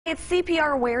It's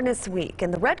CPR Awareness Week,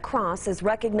 and the Red Cross is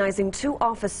recognizing 2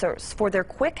 officers for their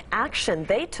quick action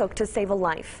they took to save a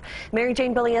life. Mary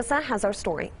Jane Biliesa has our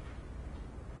story.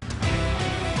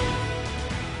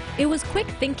 It was quick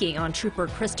thinking on Trooper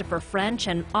Christopher French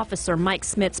and Officer Mike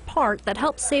Smith's part that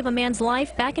helped save a man's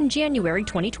life back in January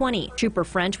 2020. Trooper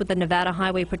French with the Nevada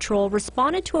Highway Patrol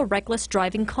responded to a reckless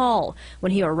driving call.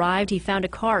 When he arrived, he found a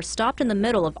car stopped in the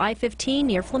middle of I-15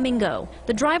 near Flamingo.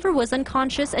 The driver was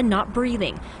unconscious and not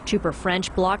breathing. Trooper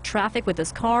French blocked traffic with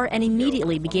his car and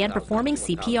immediately began performing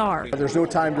CPR. There's no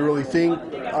time to really think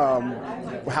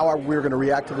how we're going to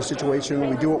react to the situation.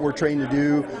 We do what we're trained to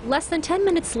do. Less than 10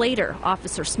 minutes later,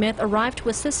 Officer Smith arrived to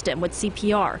assist him with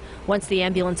CPR. Once the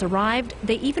ambulance arrived,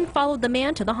 they even followed the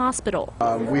man to the hospital.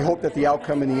 We hope that the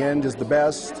outcome in the end is the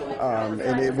best,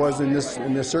 and it was in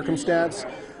this circumstance.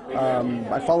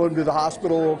 I followed him to the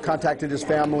hospital, contacted his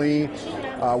family,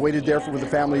 waited there with the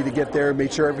family to get there,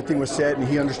 made sure everything was set, and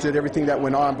he understood everything that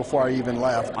went on before I even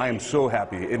left. I am so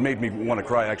happy. It made me want to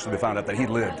cry, actually, to find out that he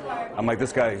lived. I'm like,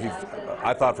 this guy,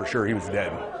 I thought for sure he was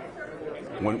dead.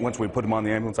 Once we put him on the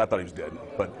ambulance, I thought he was dead.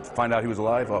 But to find out he was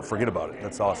alive, oh, forget about it.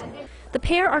 That's awesome. The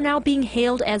pair are now being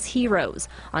hailed as heroes.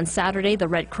 On Saturday, the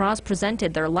Red Cross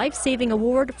presented their life-saving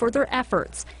award for their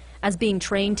efforts, as being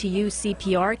trained to use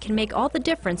CPR can make all the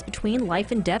difference between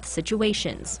life and death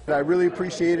situations. I really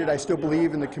appreciate it. I still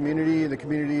believe in the community. The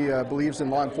community believes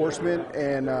in law enforcement,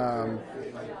 and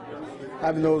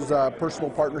having those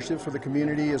personal partnerships with the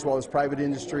community as well as private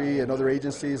industry and other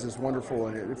agencies is wonderful,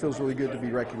 and it feels really good to be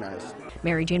recognized.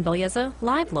 Mary Jane Biliesa,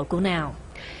 Live Local Now.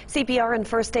 CPR and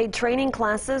first aid training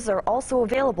classes are also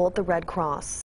available at the Red Cross.